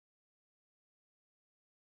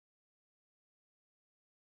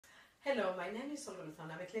Hello, my name is Olga Luzon.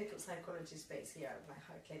 I'm a clinical psychologist based here at White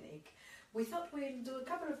Hart Clinic. We thought we'd do a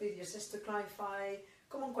couple of videos just to clarify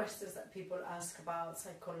common questions that people ask about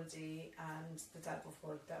psychology and the type of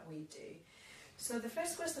work that we do. So the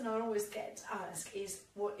first question I always get asked is,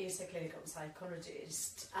 what is a clinical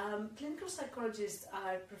psychologist? Clinical psychologists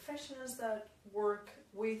are professionals that work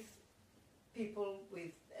with people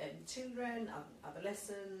with children,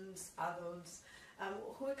 adolescents, adults,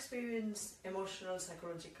 who experience emotional,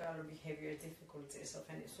 psychological or behavioural difficulties of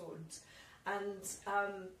any sort.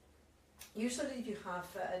 And usually you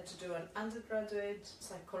have to do an undergraduate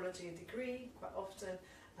psychology degree, quite often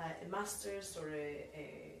a master's or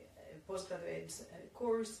a postgraduate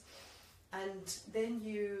course, and then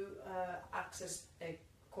you access a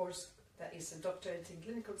course that is a doctorate in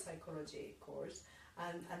clinical psychology course,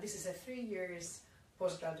 and this is a 3 years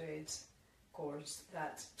postgraduate course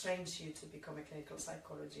that trains you to become a clinical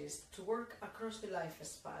psychologist, to work across the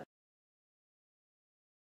lifespan.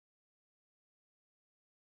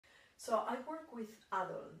 So I work with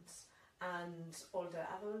adults and older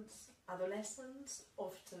adults, adolescents,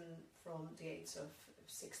 often from the age of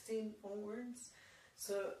 16 onwards.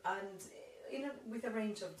 So, and with a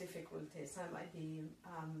range of difficulties. I might be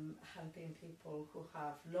helping people who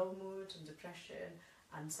have low mood and depression,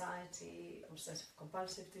 anxiety, obsessive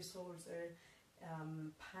compulsive disorder,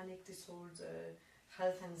 panic disorder,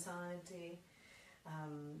 health anxiety,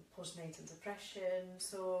 postnatal depression,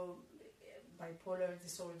 so bipolar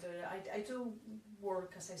disorder. I do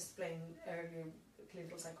work, as I explained earlier,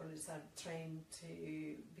 clinical psychologists are trained to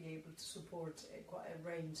be able to support quite a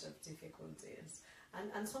range of difficulties,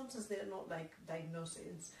 and sometimes they're not like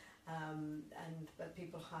diagnoses, but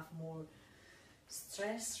people have more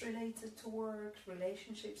stress related to work,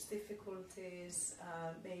 relationships difficulties,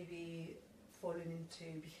 maybe falling into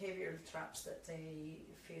behavioural traps that they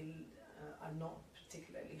feel are not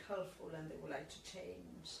particularly helpful and they would like to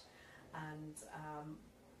change, and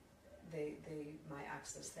they might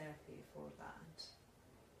access therapy for that.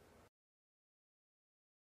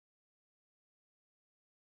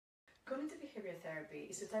 Cognitive behavioural therapy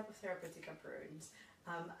is a type of therapeutic approach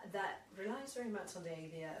that relies very much on the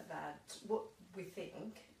idea that what we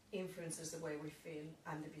think influences the way we feel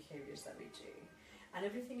and the behaviours that we do. And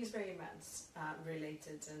everything is very much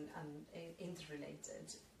related and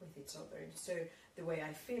interrelated with each other. So the way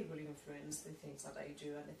I feel will influence the things that I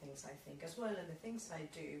do and the things I think as well, and the things I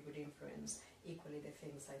do would influence equally the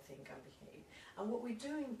things I think and behave. And what we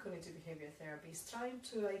do in cognitive behavioural therapy is trying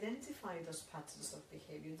to identify those patterns of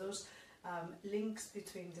behaviour, those links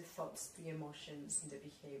between the thoughts, the emotions and the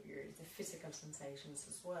behaviour, the physical sensations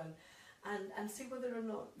as well, and see whether or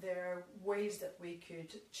not there are ways that we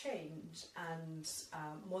could change and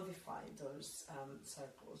modify those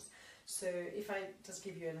circles. So if I just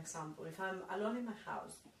give you an example, if I'm alone in my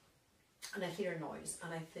house and I hear a noise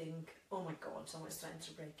and I think, oh my God, someone's trying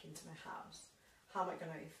to break into my house, how am I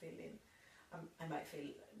going to be feeling? I might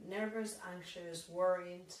feel nervous, anxious,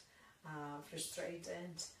 worried,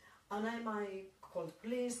 frustrated, and I might call the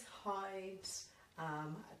police, hide,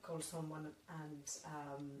 call someone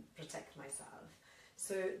and protect myself.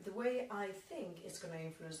 So the way I think is going to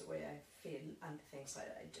influence the way I feel and the things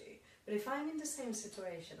that I do. But if I'm in the same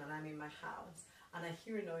situation and I'm in my house and I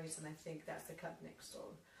hear a noise and I think that's the cat next door,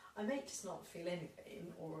 I may just not feel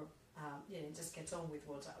anything or just get on with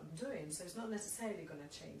what I'm doing. So it's not necessarily going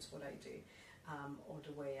to change what I do or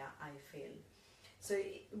the way I feel. So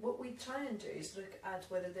what we try and do is look at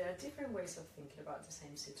whether there are different ways of thinking about the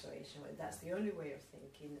same situation, whether that's the only way of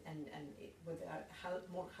thinking, and whether there are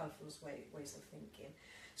more helpful ways of thinking.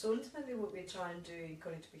 So ultimately what we try and do in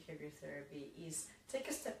cognitive behavioural therapy is take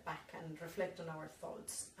a step back and reflect on our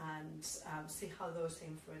thoughts and see how those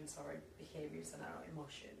influence our behaviours and our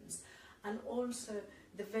emotions, and also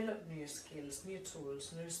develop new skills, new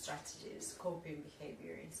tools, new strategies, coping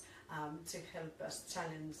behaviours, to help us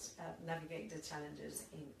navigate the challenges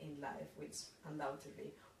in life, which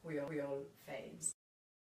undoubtedly we all face.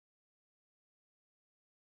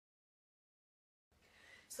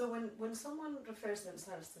 So when someone refers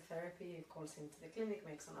themselves to therapy, calls into the clinic,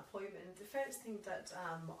 makes an appointment, the first thing that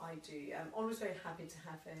I do, I'm always very happy to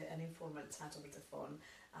have an informal chat over the phone.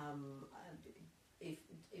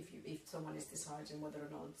 If someone is deciding whether or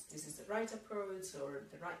not this is the right approach or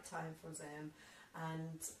the right time for them.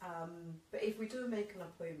 But if we do make an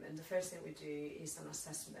appointment, the first thing we do is an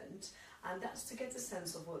assessment, and that's to get a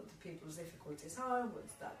sense of what the people's difficulties are,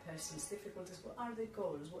 what's that person's difficulties, what are their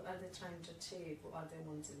goals, what are they trying to achieve, what are they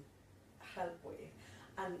wanting help with,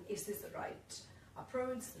 and is this the right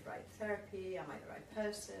approach, the right therapy, am I the right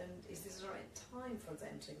person, is this the right time for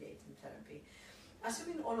them to engage in therapy?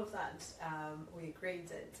 assuming all of that, we agreed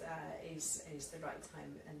that is the right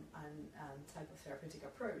time and type of therapeutic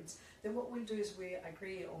approach, then what we'll do is we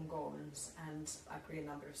agree on goals and agree a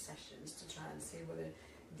number of sessions to try and see whether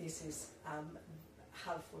this is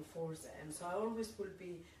helpful for them. So I always will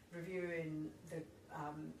be reviewing the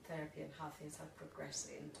therapy and how things are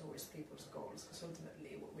progressing towards people's goals, because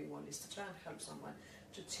ultimately what we want is to try and help someone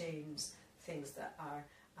to change things that are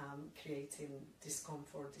creating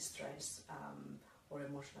discomfort, distress, or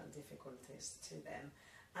emotional difficulties to them.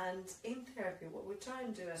 And in therapy, what we try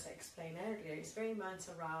and do, as I explained earlier, is very much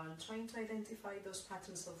around trying to identify those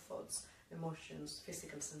patterns of thoughts, emotions,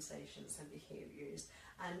 physical sensations and behaviours,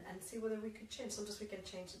 and see whether we could change. Sometimes we can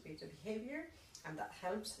change a bit of behaviour, and that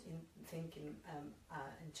helps in thinking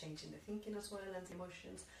and changing the thinking as well, and the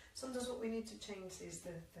emotions. Sometimes what we need to change is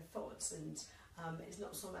the thoughts, and it's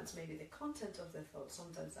not so much maybe the content of the thoughts,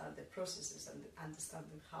 sometimes are the processes, and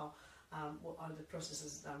understanding how what are the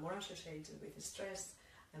processes that are more associated with stress,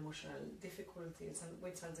 emotional difficulties, and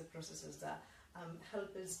which are the processes that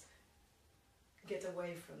help us get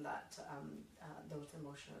away from that those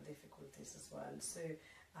emotional difficulties as well. So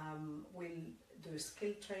we'll do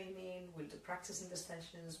skill training, we'll do practice in the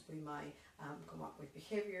sessions, we might come up with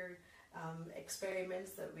behaviour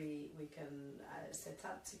experiments that we can set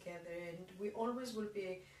up together, and we always will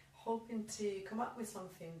be hoping to come up with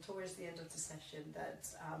something towards the end of the session that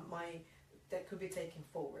that could be taken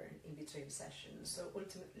forward in between sessions. So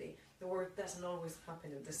ultimately, the work doesn't always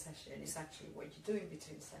happen in the session. It's actually what you do in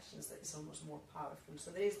between sessions that is almost more powerful.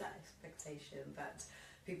 So there is that expectation that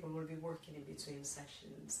people will be working in between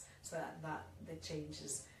sessions, so that the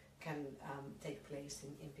changes can take place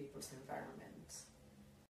in people's environments.